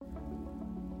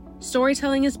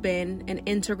Storytelling has been an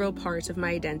integral part of my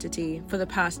identity for the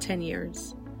past 10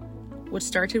 years. What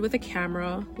started with a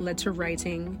camera led to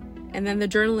writing, and then the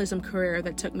journalism career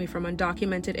that took me from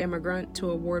undocumented immigrant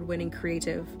to award-winning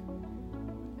creative.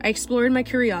 I explored my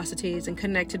curiosities and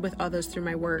connected with others through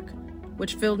my work,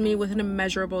 which filled me with an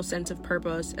immeasurable sense of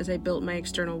purpose as I built my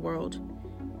external world.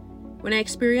 When I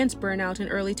experienced burnout in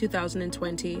early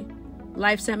 2020,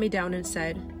 life sat me down and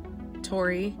said,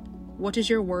 "Tori, what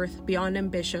is your worth beyond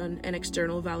ambition and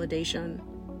external validation?"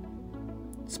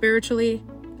 Spiritually,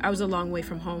 I was a long way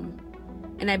from home,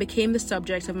 and I became the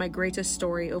subject of my greatest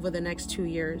story over the next 2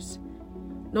 years.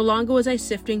 No longer was I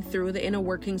sifting through the inner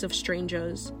workings of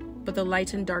strangers, but the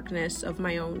light and darkness of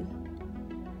my own.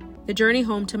 The journey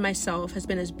home to myself has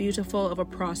been as beautiful of a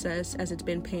process as it's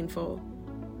been painful.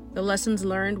 The lessons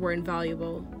learned were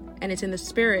invaluable, and it's in the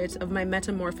spirit of my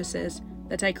metamorphosis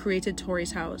that I created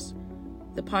Tori's House,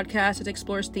 the podcast that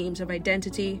explores themes of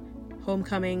identity,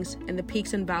 homecomings, and the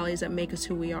peaks and valleys that make us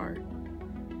who we are.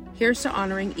 Here's to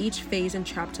honoring each phase and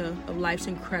chapter of life's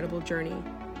incredible journey.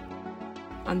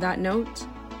 On that note,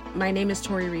 my name is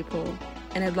Tori Repole,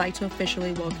 and I'd like to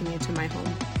officially welcome you to my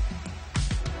home.